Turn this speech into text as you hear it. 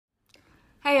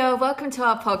Welcome to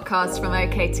our podcast from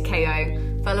OK to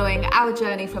KO, following our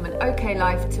journey from an OK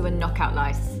life to a knockout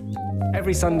life.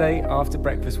 Every Sunday after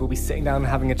breakfast, we'll be sitting down and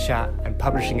having a chat and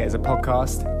publishing it as a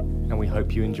podcast, and we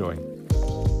hope you enjoy.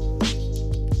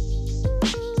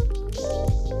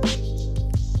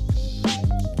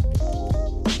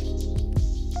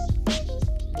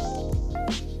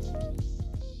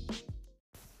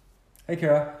 Hey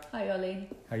Kira. Hi Ollie.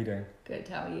 How you doing? Good,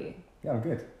 how are you? Yeah, I'm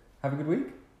good. Have a good week?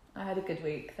 I had a good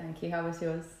week, thank you. How was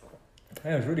yours?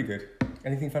 Yeah, it was really good.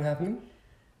 Anything fun happening?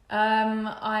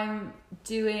 I'm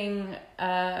doing,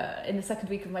 in the second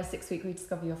week of my 6-week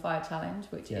Rediscover Your Fire challenge,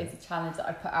 which is a challenge that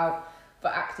I put out for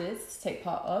actors to take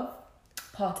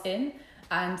part in.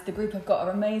 And the group I've got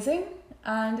are amazing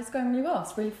and it's going really well.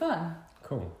 It's really fun.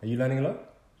 Cool. Are you learning a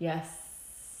lot? Yes,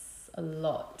 a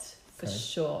lot, for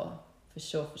sure.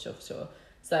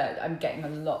 So I'm getting a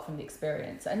lot from the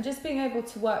experience and just being able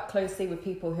to work closely with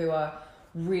people who are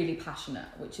really passionate,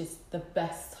 which is the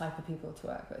best type of people to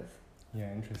work with.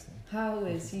 Yeah, interesting. How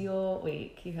was your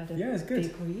week? You had a it's good.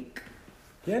 big week.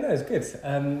 Yeah, no, it's good.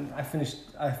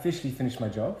 I officially finished my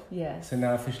job. Yes. So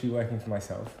now officially working for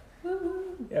myself.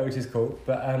 Woo-hoo. Yeah, which is cool.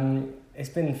 But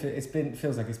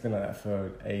feels like it's been like that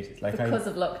for ages. Because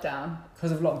of lockdown.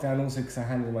 Because of lockdown, also because I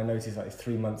handed in my notice like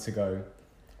 3 months ago.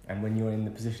 And when you're in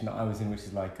the position that I was in, which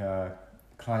is like a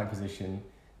client position,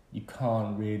 you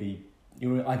can't really,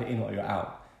 you're either in or you're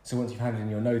out. So once you've handed in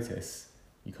your notice,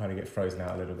 you kind of get frozen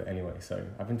out a little bit anyway. So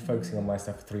I've been focusing on my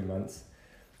stuff for 3 months.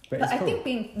 But it's cool. I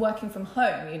think working from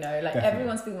home, Definitely.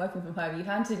 Everyone's been working from home. You've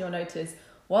handed in your notice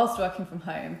whilst working from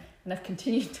home and have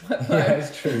continued to work from Yeah, home.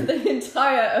 it's true. The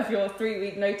entire of your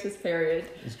 3-week notice period.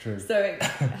 It's true. So it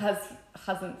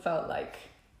hasn't felt like,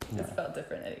 it's felt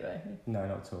different anyway. No,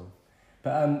 not at all.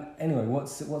 But anyway,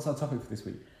 what's our topic for this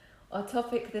week? Our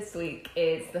topic this week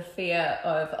is the fear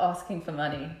of asking for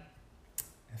money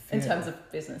in terms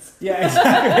of business. Yeah,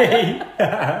 exactly.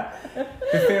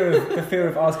 the fear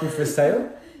of asking for a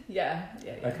sale. Yeah.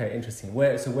 Okay, interesting.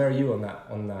 Where are you on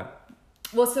that?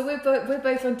 Well, so we're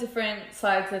both on different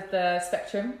sides of the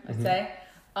spectrum, I'd say.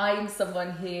 I'm someone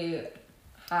who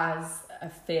has a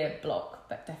fear block,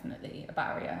 but definitely a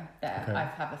barrier there. Okay. I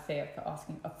have a fear for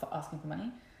asking for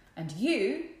money. And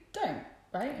you don't,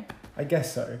 right? I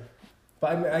guess so.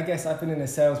 But I guess I've been in a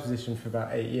sales position for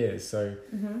about 8 years, so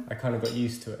I kind of got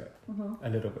used to it a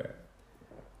little bit.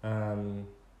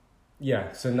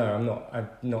 So no, I'm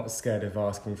not scared of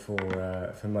asking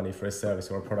for money for a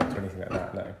service or a product or anything like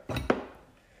that,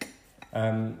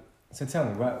 no. So tell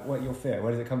me, what your fear?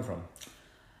 Where does it come from?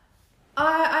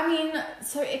 A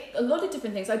lot of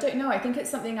different things. I don't know. I think it's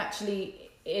something actually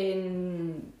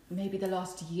in maybe the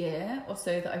last year or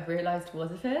so that I realised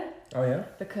was a fear. Oh yeah?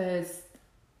 Because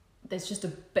there's just a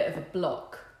bit of a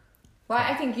block. Right?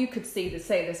 I think you could say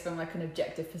this from like an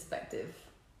objective perspective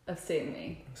of seeing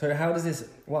me. So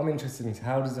what I'm interested in is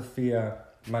how does the fear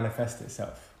manifest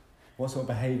itself? What sort of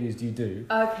behaviours do you do?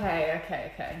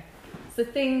 Okay. So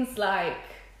things like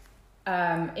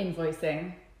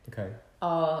invoicing. Okay.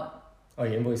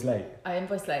 You invoice late? I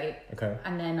invoice late. Okay.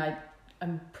 And then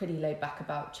I'm pretty laid back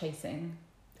about chasing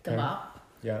them up.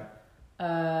 Yeah.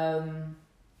 And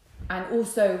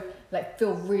also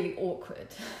feel really awkward.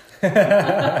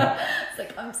 It's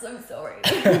like, I'm so sorry,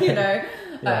 Yeah.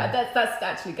 That's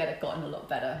actually gotten a lot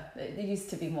better. It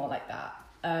used to be more like that.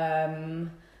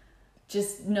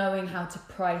 Just knowing how to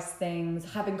price things,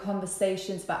 having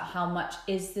conversations about how much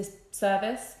is this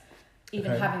service,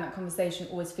 even having that conversation,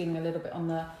 always feeling a little bit on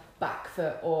the back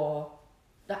foot or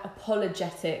that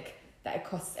apologetic that it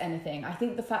costs anything. I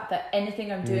think the fact that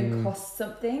anything I'm doing costs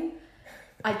something,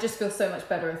 I just feel so much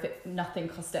better if nothing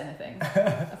cost anything.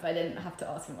 If I didn't have to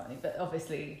ask for money, but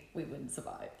obviously we wouldn't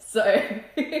survive. So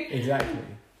Exactly.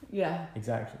 Yeah.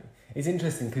 Exactly. It's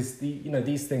interesting because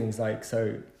these things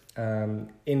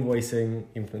invoicing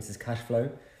influences cash flow,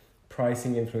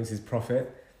 pricing influences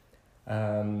profit,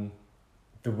 the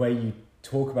way you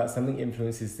talk about something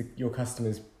influences your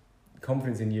customers'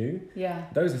 confidence in you. Yeah.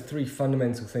 Those are 3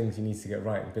 fundamental things you need to get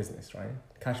right in business, right?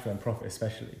 Cash flow and profit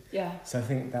especially. Yeah. So I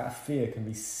think that fear can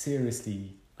be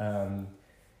seriously,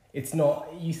 it's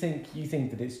not, you think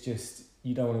that it's just,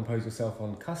 you don't want to impose yourself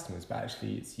on customers, but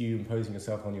actually it's you imposing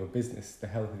yourself on your business, the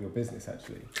health of your business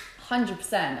actually.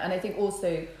 100%. And I think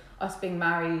also us being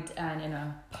married and in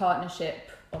a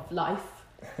partnership of life,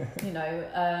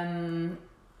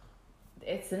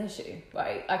 it's an issue,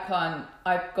 right?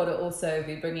 I've got to also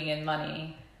be bringing in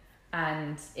money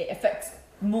and it affects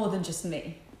more than just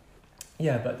me.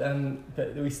 Yeah, but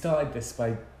we started this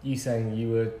by you saying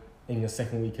you were in your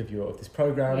second week of this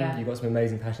program, you've got some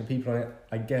amazing passionate people on it.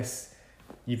 I guess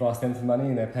you've asked them for money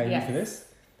and they're paying you for this.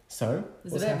 So?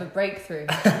 There's a bit of a breakthrough.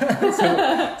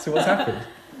 So what's happened?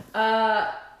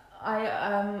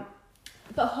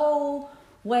 The whole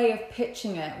way of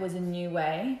pitching it was a new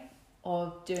way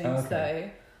of doing so.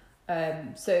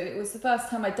 So it was the first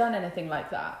time I'd done anything like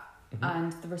that,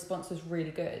 and the response was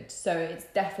really good. So it's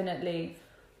definitely,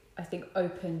 I think,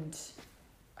 broken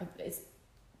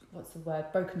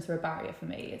through a barrier for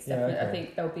me. It's definitely, I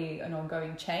think there'll be an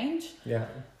ongoing change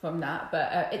from that,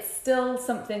 but it's still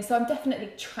something. So I'm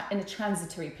definitely in a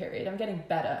transitory period. I'm getting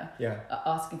better at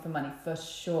asking for money for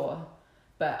sure,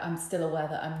 but I'm still aware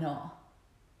that I'm not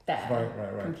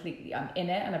there completely. I'm in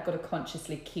it, and I've got to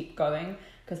consciously keep going,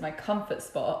 because my comfort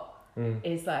spot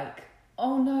is like,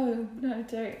 oh no,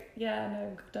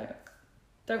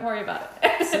 don't worry about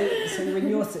it. so when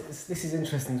you're, this is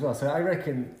interesting as well. So I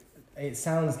reckon it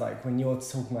sounds like when you're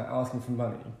talking about asking for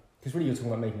money, because really you're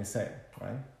talking about making a sale,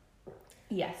 right?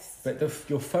 Yes. But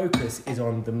your focus is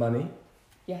on the money.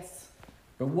 Yes.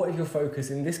 But what if your focus,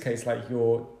 in this case, like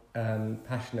your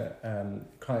passionate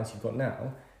clients you've got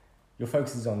now, your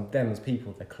focus is on them as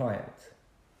people, their client.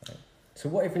 Right? So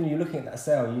what if when you're looking at that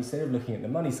sale, you, instead of looking at the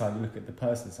money side, you look at the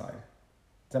person side?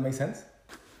 Does that make sense?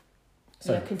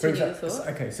 So, continue the thought.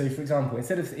 Okay, so for example,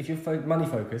 instead of, if you're money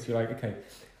focused, you're like, okay,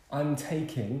 I'm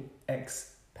taking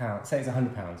X pounds, say it's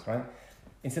 £100, right?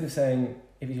 Instead of saying,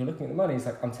 if you're looking at the money, it's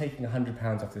like, I'm taking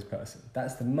 £100 off this person.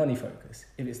 That's the money focus.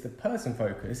 If it's the person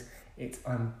focus, it's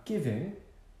I'm giving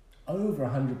over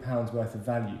 £100 worth of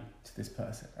value to this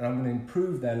person, and I'm going to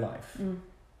improve their life.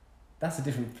 That's a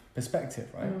different perspective,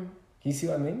 right? Can you see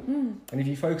what I mean? And if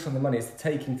you focus on the money, it's the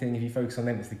taking thing. If you focus on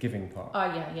them, it's the giving part. Oh,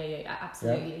 yeah,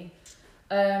 absolutely.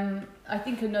 Yeah? I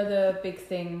think another big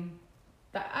thing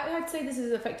that I'd say this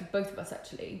has affected both of us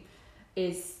actually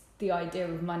is the idea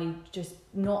of money just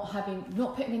not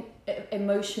putting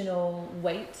emotional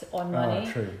weight on money,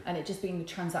 and it just being the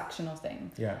transactional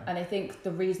thing. Yeah. And I think the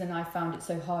reason I found it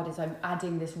so hard is I'm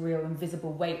adding this real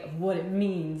invisible weight of what it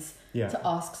means to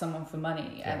ask someone for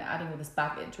money, and adding all this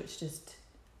baggage, which just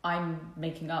I'm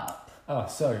making up.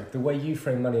 So the way you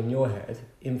frame money in your head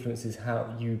influences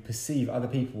how you perceive other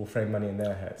people will frame money in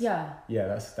their heads. Yeah,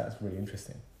 that's really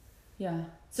interesting. Yeah.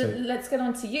 So let's get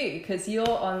on to you, because you're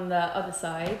on the other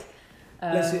side.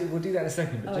 We'll do that in a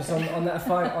second, but just on that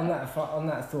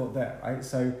thought there, right?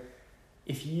 So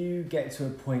if you get to a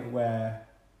point where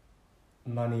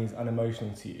money is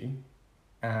unemotional to you,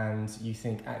 and you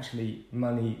think, actually,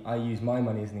 I use my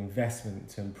money as an investment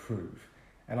to improve,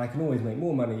 and I can always make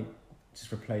more money,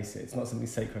 just replace it. It's not something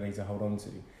sacred I need to hold on to.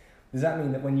 Does that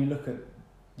mean that when you look at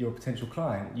your potential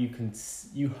client,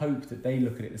 you hope that they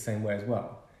look at it the same way as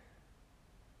well?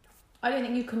 I don't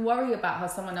think you can worry about how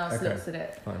someone else looks at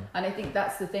it. Fine. And I think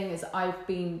that's the thing, is I've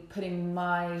been putting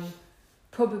my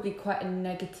probably quite a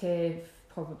negative,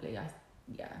 I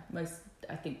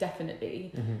think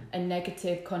definitely a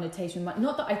negative connotation.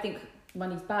 Not that I think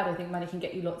money's bad. I think money can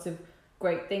get you lots of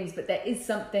great things, but there is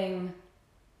something,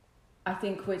 I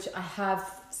think, which I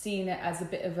have seen it as a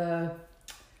bit of a,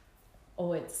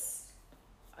 it's,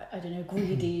 I don't know,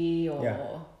 greedy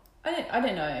or I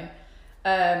don't know.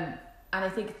 And I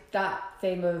think that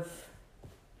thing of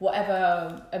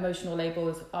whatever emotional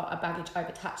labels a baggage I've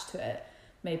attached to it,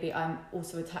 maybe I'm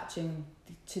also attaching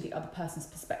to the other person's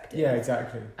perspective. Yeah,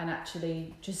 exactly. And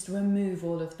actually just remove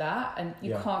all of that, and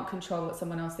you can't control what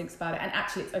someone else thinks about it. And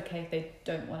actually it's okay if they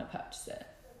don't want to purchase it,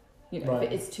 if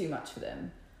it is too much for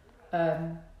them.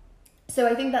 So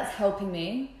I think that's helping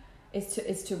me,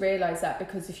 is to realise that,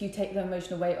 because if you take the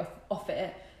emotional weight off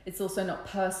it, it's also not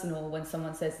personal when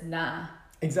someone says, nah,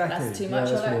 exactly, that's too much.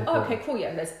 You're like, okay, cool,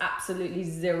 there's absolutely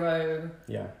zero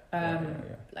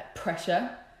like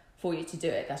pressure for you to do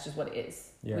it. That's just what it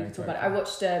is. We can talk about it. I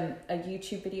watched a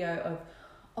YouTube video of,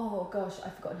 oh gosh,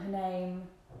 I've forgotten her name.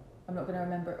 I'm not going to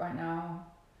remember it right now.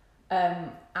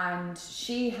 And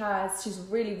she's a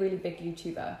really, really big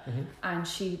YouTuber, and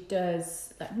she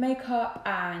does like makeup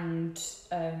and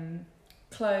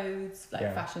clothes,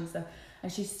 like fashion stuff.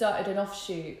 And she started an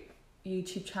offshoot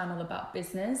YouTube channel about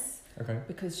business.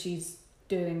 Because she's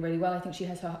doing really well. I think she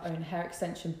has her own hair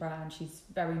extension brand. She's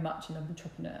very much an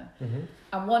entrepreneur.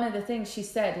 And one of the things she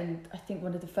said, and I think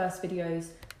one of the first videos,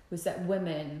 was that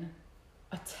women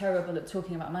are terrible at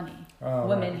talking about money.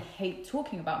 Women hate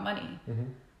talking about money.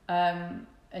 And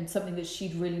something that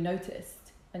she'd really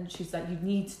noticed. And she's like, you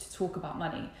need to talk about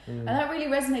money. And that really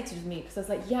resonated with me, because I was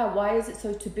like, why is it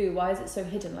so taboo? Why is it so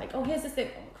hidden? Like, here's this thing,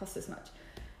 it costs this much.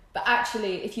 But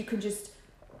actually, if you can just,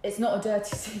 it's not a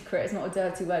dirty secret, it's not a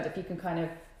dirty word. If you can kind of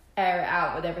air it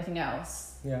out with everything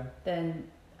else, then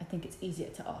I think it's easier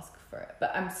to ask for it.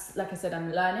 But like I said,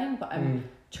 I'm learning, but I'm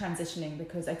transitioning,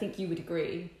 because I think you would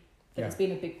agree But it's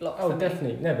been a big block Oh, for me.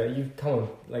 definitely. No, but you've come on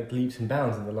like leaps and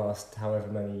bounds in the last however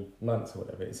many months or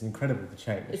whatever. It's incredible the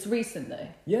change. It's recent though.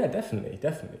 Yeah, definitely.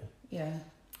 Yeah.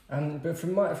 But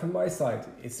from my side,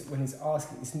 it's when it's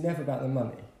asking, it's never about the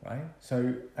money, right?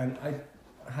 So, and I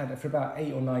had for about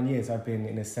 8 or 9 years, I've been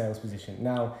in a sales position.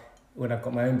 Now, when I've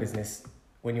got my own business,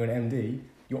 when you're an MD,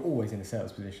 you're always in a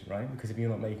sales position, right? Because if you're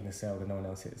not making a sale, then no one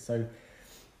else is. So,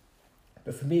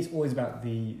 but for me, it's always about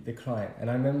the client. And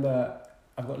I remember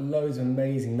I've got loads of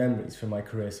amazing memories from my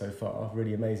career so far,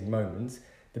 really amazing moments.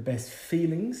 The best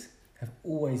feelings have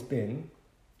always been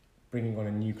bringing on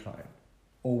a new client,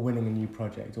 or winning a new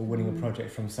project, or winning a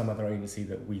project from some other agency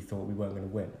that we thought we weren't going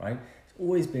to win, right? It's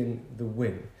always been the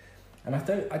win. And I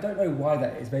don't know why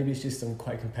that is. Maybe it's just I'm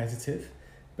quite competitive.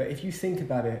 But if you think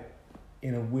about it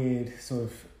in a weird sort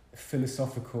of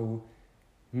philosophical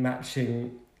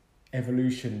matching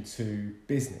evolution to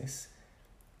business,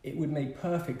 it would make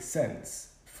perfect sense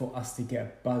for us to get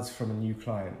a buzz from a new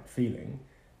client feeling,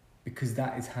 because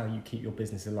that is how you keep your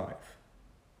business alive,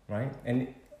 right?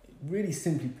 And really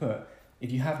simply put,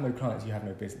 if you have no clients, you have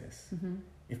no business. Mm-hmm.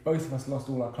 If both of us lost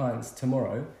all our clients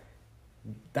tomorrow,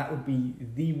 that would be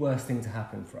the worst thing to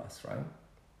happen for us, right?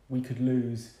 We could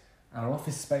lose our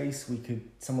office space,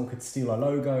 someone could steal our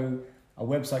logo, our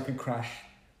website could crash.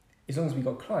 As long as we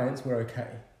got clients, we're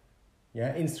okay.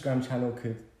 Yeah, Instagram channel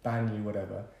could ban you,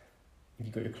 whatever. If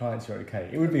you got your clients, you're okay.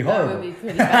 It would be horrible. That would be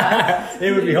pretty bad.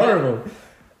 It would be horrible.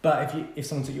 But if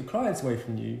someone took your clients away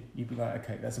from you, you'd be like,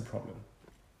 okay, that's a problem.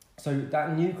 So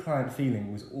that new client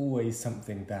feeling was always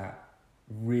something that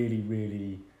really,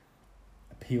 really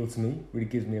appealed to me, really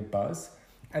gives me a buzz.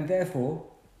 And therefore,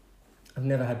 I've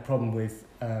never had a problem with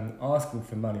asking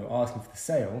for money or asking for the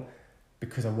sale,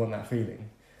 because I want that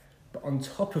feeling. But on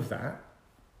top of that,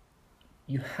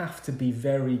 you have to be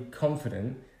very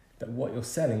confident that what you're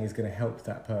selling is going to help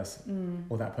that person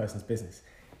or that person's business.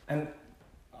 And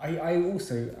I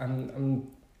also am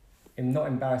not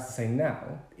embarrassed to say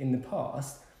now, in the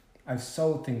past, I've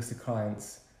sold things to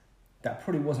clients that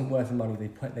probably wasn't worth the money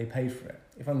they paid for it,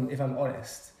 if I'm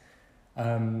honest.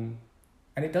 And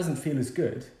it doesn't feel as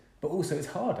good, but also it's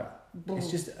harder. It's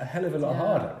just a hell of a lot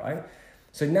harder, right?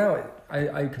 So now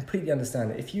I completely understand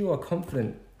that if you are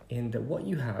confident in that what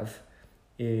you have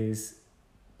is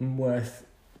worth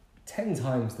 10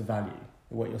 times the value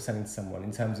of what you're selling to someone,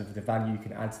 in terms of the value you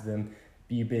can add to them,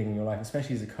 you being in your life,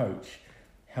 especially as a coach,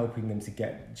 helping them to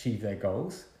achieve their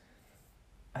goals,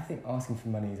 I think asking for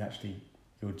money is actually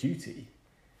your duty.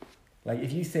 Like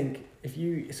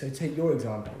so take your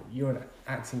example, you're an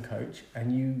acting coach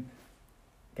and you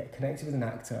get connected with an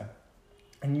actor,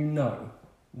 and you know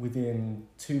within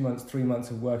 2 months, 3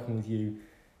 months of working with you,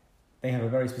 they have a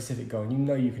very specific goal, and you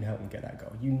know you can help them get that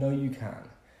goal. You know you can.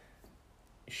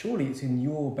 Surely it's in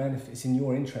your benefit, it's in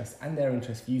your interest and their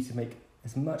interest for you to make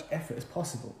as much effort as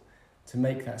possible to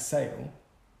make that sale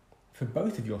for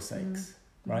both of your sakes,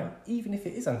 right? Even if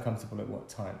it is uncomfortable at what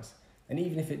times, and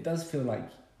even if it does feel like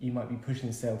you might be pushing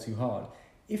the sale too hard,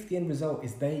 if the end result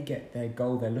is they get their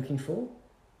goal they're looking for,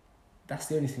 that's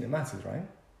the only thing that matters, right?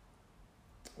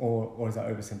 Or is that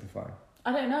oversimplifying?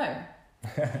 I don't know.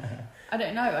 I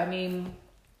don't know. I mean,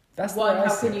 that's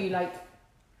how can you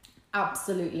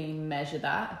absolutely measure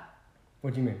that?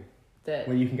 What do you mean? That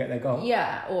where you can get their goal?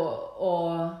 Yeah,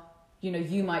 or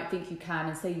you might think you can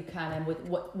and say you can, and with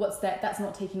what's that? That's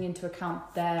not taking into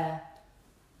account their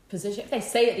position. If they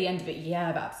say at the end of it, yeah,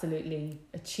 I've absolutely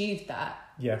achieved that.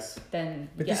 Yes. Then.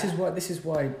 But this is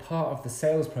why part of the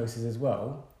sales process as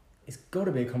well, it's got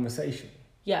to be a conversation.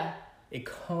 Yeah. It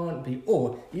can't be,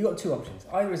 or you got two options.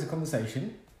 Either it's a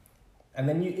conversation, and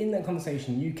then in that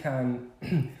conversation you can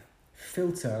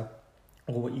filter,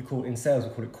 or what you call in sales, we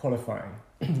call it qualifying.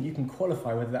 You can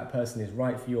qualify whether that person is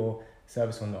right for your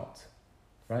service or not,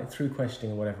 right? Through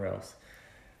questioning or whatever else.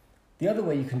 The other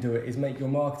way you can do it is make your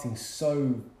marketing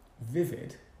so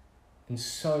vivid and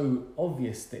so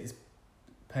obvious that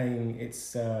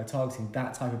it's targeting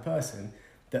that type of person,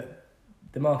 that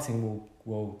the marketing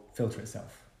will filter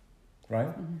itself. Right?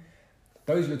 Mm-hmm.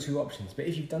 Those are the two options. But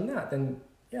if you've done that, then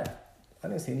yeah, I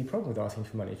don't see any problem with asking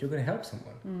for money if you're going to help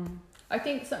someone. I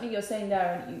think something you're saying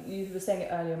there, and you were saying it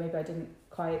earlier, maybe I didn't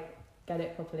quite get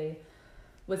it properly,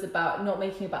 was about not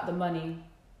making it about the money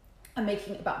and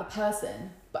making it about the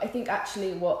person. But I think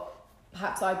actually what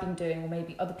perhaps I've been doing, or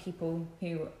maybe other people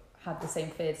who have the same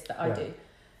fears that I do,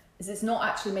 is it's not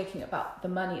actually making it about the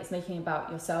money, it's making it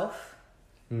about yourself.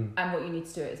 And what you need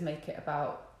to do is make it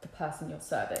about the person you're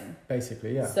serving.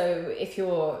 Basically, yeah. So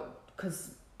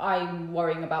because I'm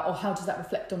worrying about, how does that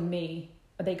reflect on me?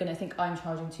 Are they going to think I'm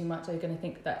charging too much? Are they going to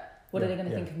think that, what are they going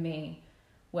to think of me?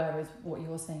 Whereas what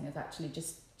you're saying is actually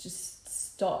just just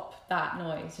stop that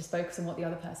noise. Just focus on what the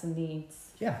other person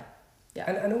needs. Yeah. Yeah.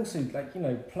 And also, like, you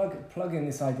know, plug in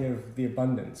this idea of the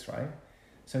abundance, right?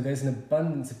 So there's an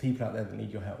abundance of people out there that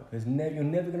need your help. You're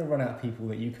never going to run out of people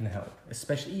that you can help,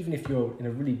 especially even if you're in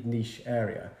a really niche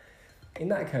area. In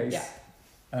that case,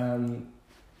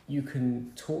 you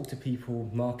can talk to people,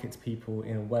 market to people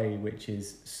in a way which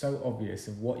is so obvious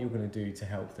of what you're going to do to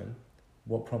help them,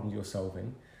 what problems you're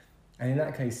solving. And in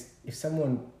that case, if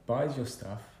someone buys your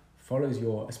stuff, follows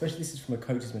your, especially this is from a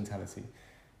coach's mentality,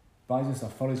 buys your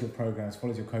stuff, follows your programs,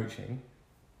 follows your coaching,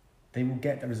 they will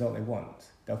get the result they want.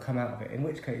 They'll come out of it. In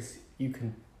which case, you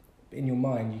can, in your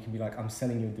mind, you can be like, I'm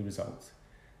selling you the results.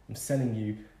 I'm selling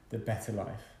you the better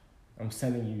life. I'm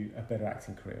selling you a better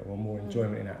acting career or more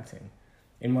enjoyment in acting.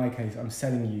 In my case, I'm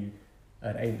selling you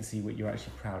an agency which you're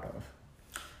actually proud of.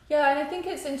 Yeah, and I think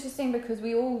it's interesting because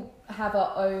we all have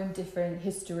our own different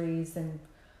histories and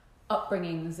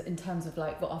upbringings in terms of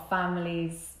like what our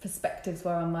families' perspectives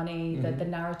were on money, the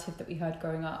narrative that we heard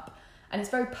growing up. And it's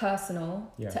very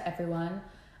personal to everyone.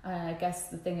 And I guess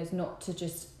the thing is not to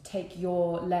just take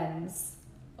your lens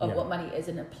of what money is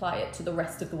and apply it to the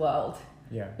rest of the world.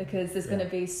 Yeah. Because there's going to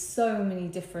be so many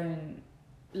different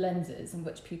lenses in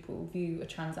which people view a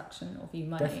transaction or view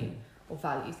money or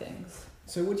value things.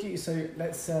 So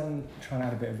let's try and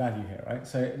add a bit of value here, right?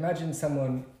 So imagine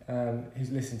someone who's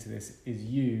listening to this is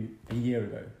you a year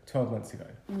ago, 12 months ago,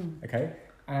 okay?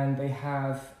 And they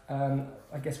have,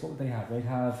 I guess what would they have? They'd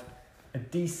have a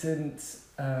decent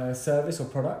service or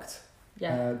product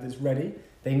that's ready.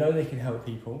 They know they can help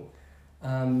people,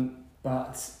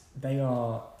 but they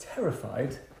are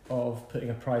terrified of putting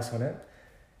a price on it.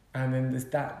 And then there's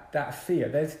that fear.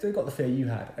 They've still got the fear you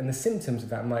had. And the symptoms of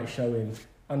that might show in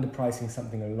underpricing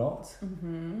something a lot,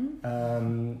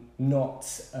 not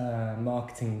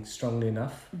marketing strongly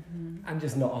enough, and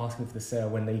just not asking for the sale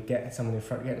when they get in front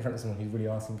of someone who's really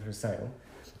asking for a sale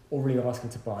or really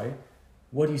asking to buy.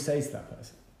 What do you say to that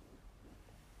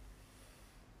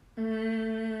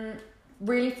person?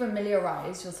 Really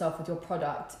familiarise yourself with your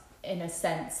product in a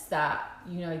sense that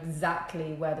you know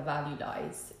exactly where the value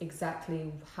lies,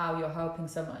 exactly how you're helping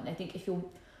someone. I think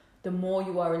the more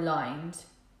you are aligned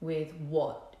with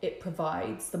what it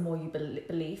provides, the more you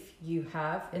belief you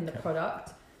have in the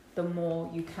product, the more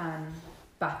you can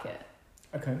back it.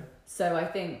 Okay. So I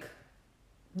think,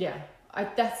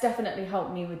 that's definitely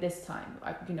helped me with this time.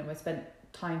 I spent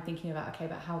time thinking about,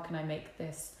 but how can I make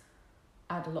this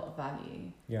add a lot of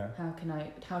value? Yeah.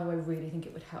 How do I really think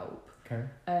it would help? Okay.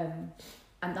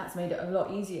 And that's made it a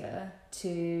lot easier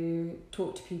to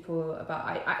talk to people about.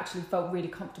 I actually felt really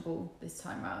comfortable this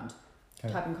time around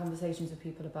having conversations with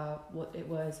people about what it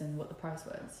was and what the price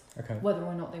was. Okay. Whether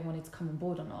or not they wanted to come on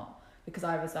board or not. Because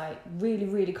I was like really,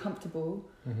 really comfortable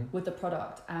with the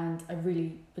product and I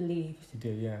really believed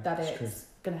that it's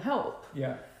going to help.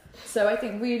 Yeah. So I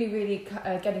think really, really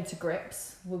getting to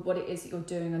grips with what it is that you're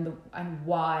doing and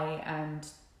why and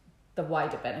the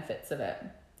wider benefits of it.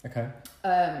 Okay.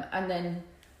 And then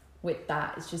with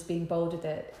that, it's just being bold with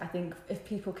it. I think if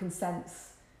people can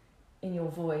sense in your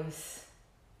voice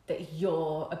that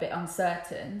you're a bit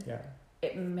uncertain,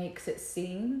 it makes it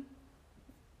seem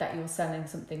that you're selling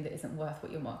something that isn't worth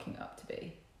what you're marking it up to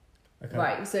be. Okay.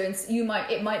 Right, so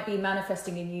it might be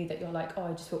manifesting in you that you're like,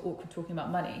 I just feel awkward talking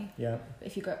about money. Yeah. But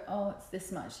if you go, it's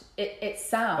this much, it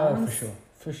sounds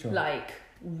for sure. Like,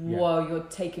 whoa, you're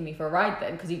taking me for a ride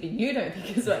then, because even you don't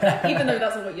think it's like that, even though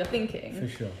that's what you're thinking. For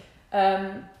sure.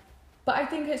 But I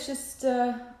think it's just,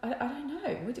 I don't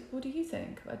know. What do you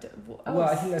think? I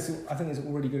think it's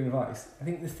all really good advice. I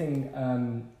think the thing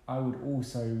I would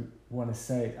also want to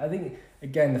say, I think,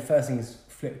 again, the first thing is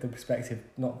flip the perspective,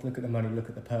 not look at the money, look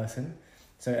at the person.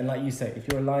 So, and like you say, if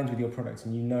you're aligned with your product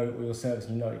and you know, or your service,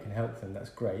 and you know it can help them, that's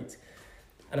great.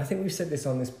 And I think we've said this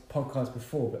on this podcast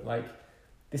before, but like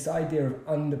this idea of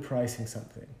underpricing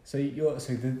something. So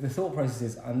the thought process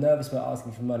is, I'm nervous about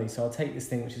asking for money, so I'll take this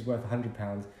thing which is worth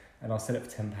 £100 and I'll sell it for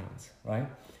 £10, right?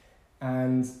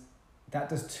 And that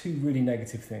does two really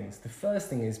negative things. The first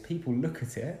thing is people look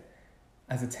at it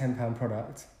as a £10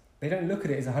 product. They don't look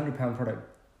at it as a £100 product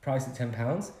priced at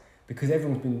 £10 because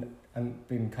everyone's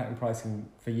been cutting pricing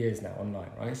for years now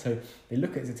online, right? So they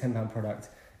look at it as a £10 product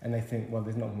and they think, well,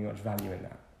 there's not going to be much value in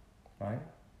that, right?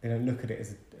 They don't look at it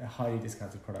as a highly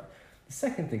discounted product. The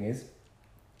second thing is,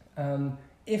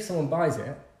 if someone buys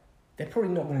it, they're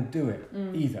probably not going to do it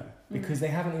either because they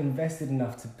haven't invested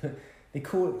enough to put. They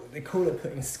call it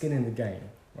putting skin in the game,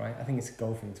 right? I think it's a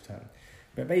golfing term,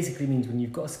 but it basically means when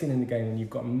you've got skin in the game and you've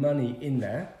got money in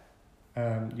there,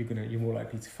 you're more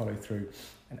likely to follow through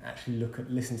and actually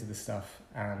listen to the stuff.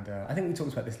 And I think we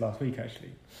talked about this last week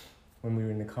actually, when we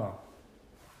were in the car.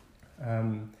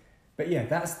 But yeah,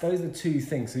 those are the two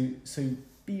things. So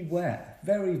beware,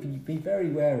 be very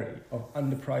wary of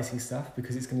underpricing stuff,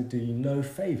 because it's going to do you no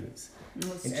favors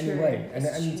in any way.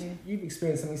 And you've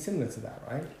experienced something similar to that,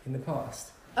 right, in the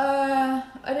past? I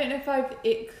don't know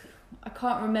if I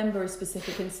can't remember a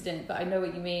specific incident, but I know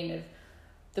what you mean. Of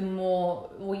the more,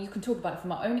 well, you can talk about it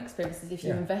from our own experiences. If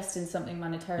you invest in something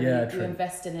monetarily, you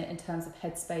invest in it in terms of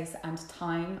headspace and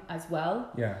time as well.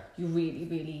 Yeah, you really,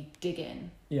 really dig in.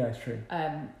 Yeah, it's true.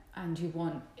 And you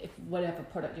want, if whatever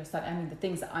product you're selling, I mean, the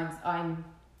things that I'm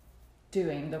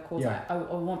doing, the course, I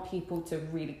want people to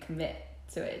really commit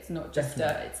to it. It's not just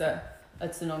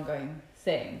it's an ongoing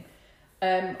thing.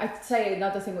 I'd say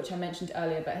another thing which I mentioned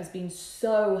earlier, but has been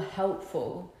so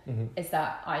helpful, is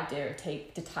that idea of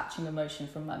detaching emotion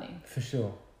from money. For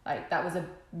sure. Like, that was a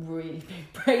really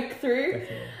big breakthrough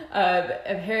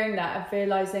of hearing that, of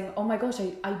realising, oh my gosh,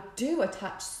 I do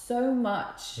attach so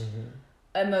much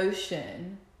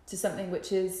emotion to something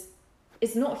which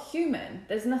it's not human.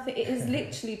 There's nothing, it is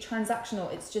literally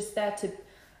transactional. It's just there to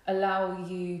allow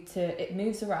you it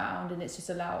moves around, and it's just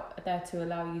there to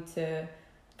allow you to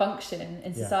function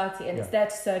in society, and it's there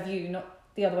to serve you, not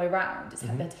the other way around. It's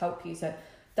there to help you. So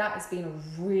that has been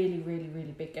a really, really,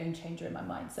 really big game changer in my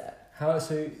mindset.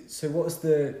 So what's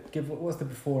the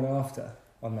before and after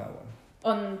on that one?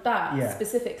 On that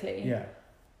specifically?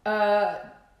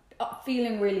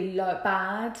 Feeling really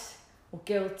bad or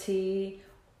guilty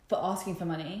for asking for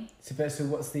money. So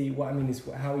what I mean is,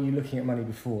 how are you looking at money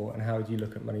before, and how do you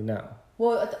look at money now?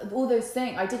 Well, all those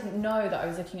things, I didn't know that I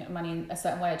was looking at money in a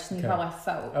certain way. I just knew how I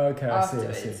felt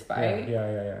afterwards, I see. Right?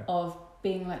 Yeah. Of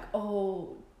being like,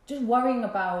 just worrying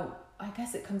about, I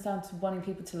guess it comes down to wanting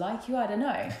people to like you, I don't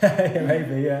know.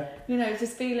 Maybe, yeah. You know,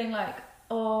 just feeling like,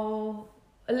 a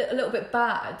little bit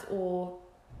bad, or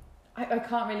I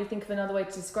can't really think of another way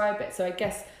to describe it. So I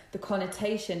guess the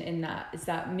connotation in that is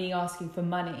that me asking for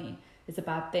money is a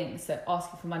bad thing. So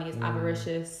asking for money is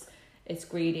avaricious, it's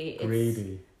greedy.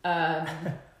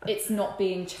 It's not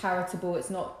being charitable, it's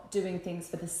not doing things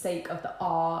for the sake of the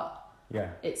art. Yeah.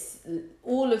 It's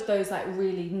all of those like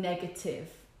really negative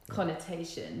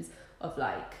connotations of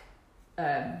like,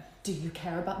 do you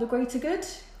care about the greater good?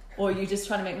 Or are you just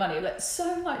trying to make money? Like,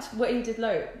 so much weighted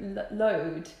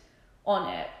load on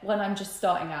it when I'm just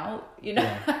starting out, you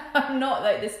know. I'm not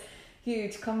like this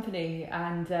huge company,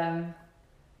 and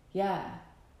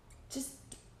just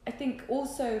I think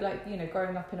also, like, you know,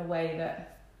 growing up in a way that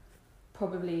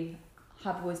probably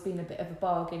have always been a bit of a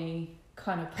bargainy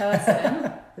kind of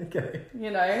person. Okay.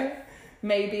 You know,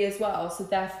 maybe as well. So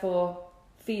therefore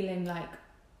feeling like,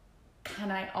 can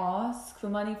I ask for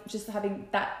money? Just having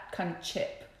that kind of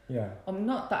chip. Yeah.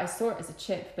 Not that I saw it as a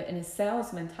chip, but in a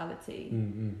sales mentality.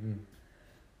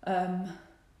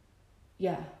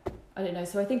 Yeah, I don't know.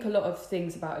 So I think a lot of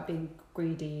things about it being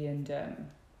greedy and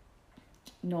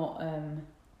not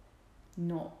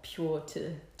pure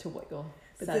to what you're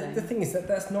selling. The thing is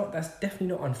that's definitely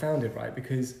not unfounded, right?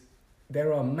 Because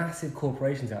there are massive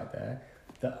corporations out there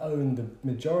that own the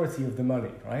majority of the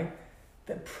money, right?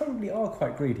 That probably are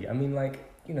quite greedy. I mean, like,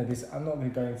 you know, I'm not going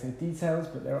to go into details,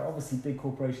 but there are obviously big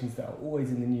corporations that are always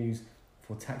in the news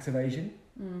for tax evasion,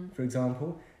 for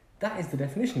example. That is the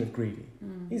definition of greedy.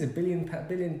 These are billion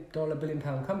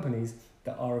pound companies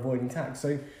that are avoiding tax.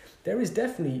 So there is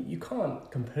definitely, you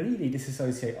can't completely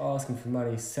disassociate asking for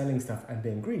money, selling stuff, and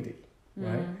being greedy,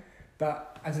 right?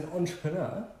 But as an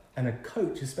entrepreneur and a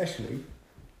coach especially,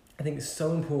 I think it's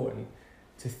so important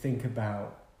to think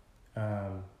about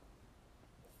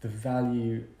the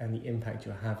value and the impact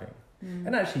you're having.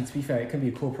 And actually, to be fair, it can be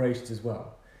corporations as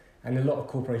well. And a lot of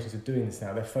corporations are doing this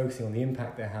now. They're focusing on the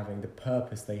impact they're having, the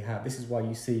purpose they have. This is why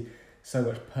you see so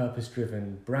much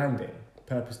purpose-driven branding,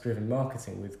 purpose-driven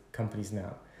marketing with companies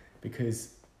now,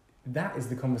 because that is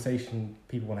the conversation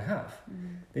people want to have.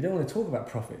 They don't want to talk about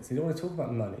profits. They don't want to talk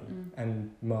about money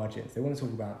and margins. They want to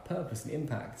talk about purpose and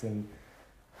impact and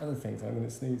other things. I'm going to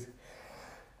sneeze.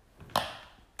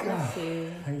 Bless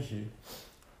you. Thank you.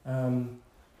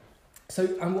 So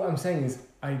what I'm saying is,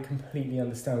 I completely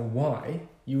understand why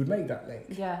you would make that link.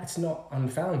 Yeah. It's not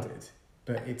unfounded,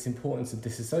 but it's important to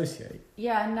disassociate.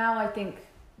 Yeah, and now I think,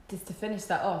 just to finish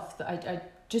that off, that I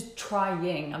just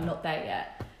trying, I'm not there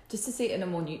yet, just to see it in a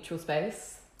more neutral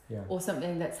space. Yeah. Or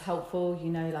something that's helpful,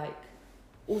 you know, like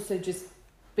also just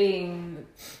being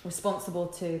responsible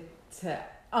to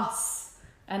us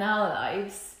and our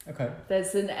lives. Okay.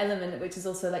 There's an element which is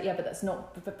also like, but that's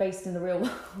not based in the real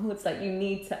world. It's like you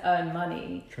need to earn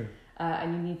money. True.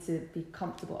 And you need to be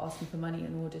comfortable asking for money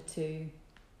in order to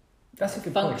That's a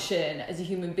good function as a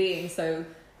human being. So,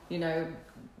 you know,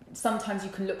 sometimes you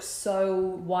can look so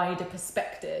wide a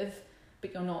perspective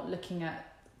but you're not looking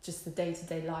at just the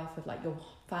day-to-day life of like your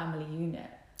family unit.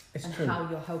 It's and true. how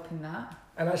you're helping that.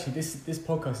 And actually, this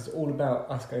podcast is all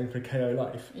about us going for a KO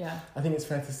life. Yeah. I think it's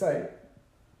fair to say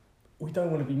we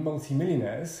don't want to be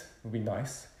multi-millionaires. It would be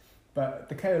nice, but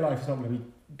the KO life is not going to be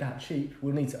that cheap.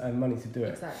 We'll need to earn money to do it.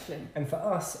 Exactly. And for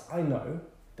us, I know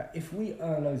that if we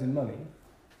earn loads of money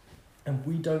and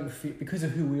we don't feel, because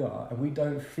of who we are, and we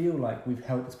don't feel like we've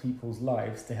helped people's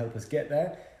lives to help us get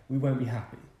there, we won't be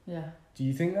happy. Yeah. Do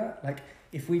you think that? Like,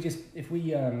 if we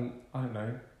I don't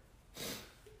know,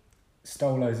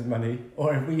 stole loads of money,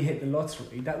 or if we hit the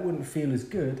lottery, that wouldn't feel as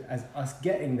good as us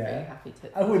getting Very there. happy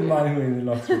to. I wouldn't mind winning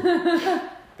the lottery.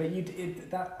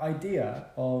 But that idea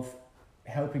of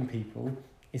helping people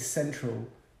is central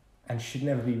and should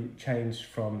never be changed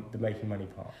from the making money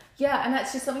part. Yeah, and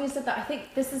that's just something you said that I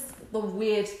think this is the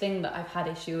weird thing that I've had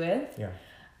issue with. Yeah.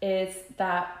 Is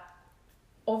that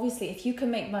obviously if you can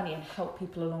make money and help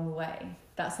people along the way,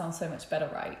 that sounds so much better,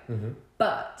 right? Mm-hmm.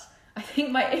 But I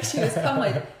think my issue has come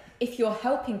with, if you're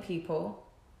helping people,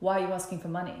 why are you asking for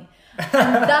money?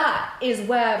 And that is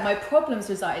where my problems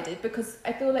resided, because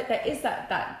I feel like there is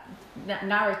that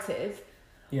narrative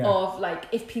of like,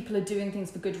 if people are doing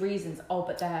things for good reasons,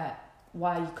 but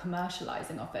why are you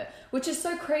commercializing off it? Which is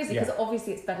so crazy, because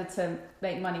obviously it's better to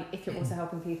make money if you're also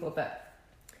helping people, but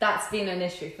that's been an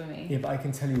issue for me. Yeah, but I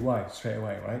can tell you why straight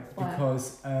away, right? Why?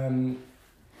 Because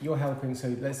you're helping,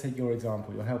 so let's take your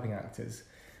example, you're helping actors.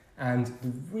 And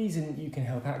the reason you can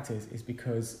help actors is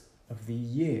because of the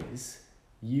years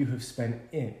you have spent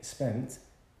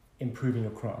improving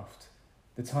your craft.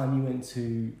 The time you went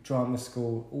to drama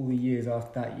school, all the years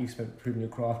after that you spent improving your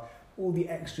craft, all the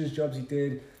extras jobs you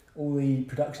did, all the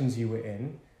productions you were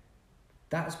in,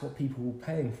 that's what people were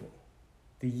paying for.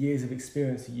 The years of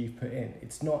experience that you've put in.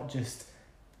 It's not just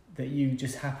that you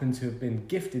just happen to have been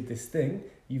gifted this thing,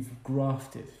 you've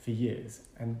grafted for years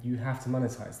and you have to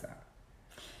monetize that.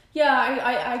 Yeah,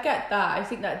 I get that. I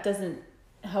think that doesn't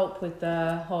help with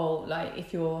the whole, like,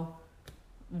 if you're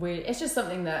weird. It's just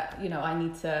something that, I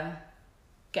need to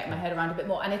get my head around a bit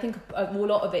more. And I think a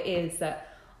lot of it is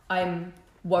that I'm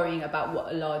worrying about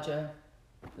what a larger,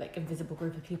 like, invisible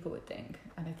group of people would think.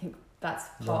 And I think that's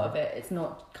part of it. It's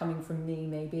not coming from me,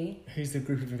 maybe. Who's the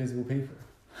group of invisible people?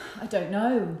 I don't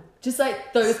know. Just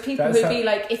like those people who'd be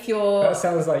like, if you're... That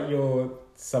sounds like you're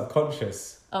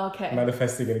subconscious. Okay.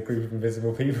 Manifesting in a group of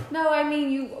invisible people. No, I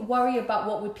mean, you worry about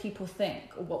what would people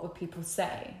think or what would people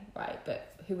say, right?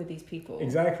 But who are these people?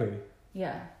 Exactly.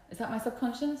 Yeah. Is that my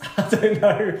subconscious? I don't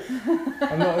know.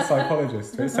 I'm not a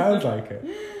psychologist, but it sounds like it.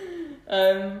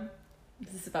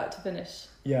 This is about to finish.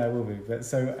 Yeah, it will be. But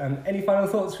so, any final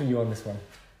thoughts from you on this one?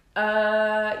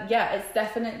 Yeah, it's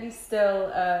definitely still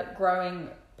a growing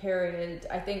period.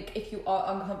 I think if you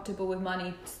are uncomfortable with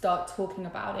money, start talking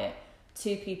about it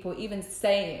to people, even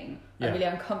saying, I'm really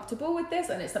uncomfortable with this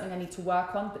and it's something I need to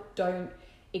work on, but don't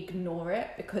ignore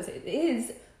it, because it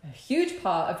is a huge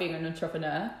part of being an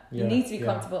entrepreneur. You need to be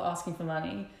comfortable asking for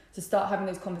money. So start having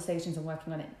those conversations and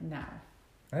working on it now.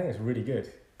 I think it's really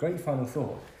good. Great final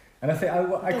thought. And I think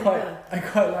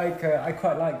I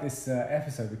quite like this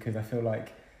episode, because I feel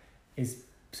like it's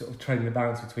sort of trading the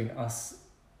balance between us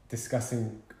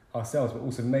discussing ourselves, but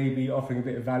also maybe offering a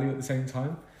bit of value at the same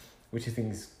time, which I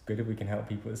think is good if we can help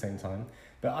people at the same time.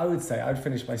 But I'd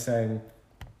finish by saying,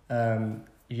 if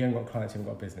you haven't got clients, you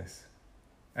haven't got a business.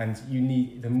 And you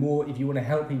need, if you want to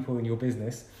help people in your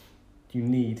business, you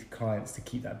need clients to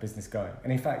keep that business going.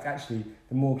 And in fact, actually,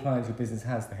 the more clients your business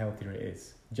has, the healthier it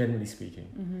is, generally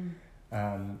speaking.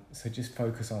 Mm-hmm. So just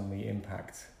focus on the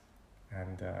impact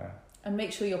and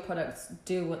make sure your products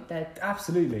do what they're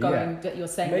that you're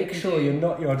saying. Make sure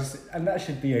you're just, and that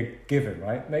should be a given,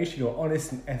 right? Make sure you're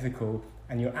honest and ethical,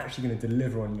 and you're actually going to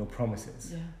deliver on your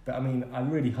promises. Yeah. But I mean, I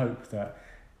really hope that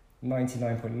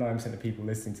 99.9% of people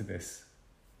listening to this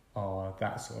are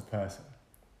that sort of person.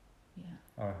 Yeah.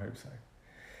 I hope so.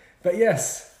 But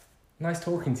yes, nice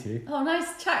talking to you. Oh,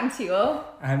 nice chatting to you all.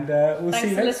 And we'll see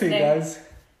you next week, guys.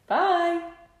 Bye.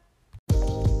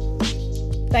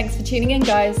 Thanks for tuning in,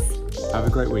 guys. Have a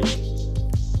great week.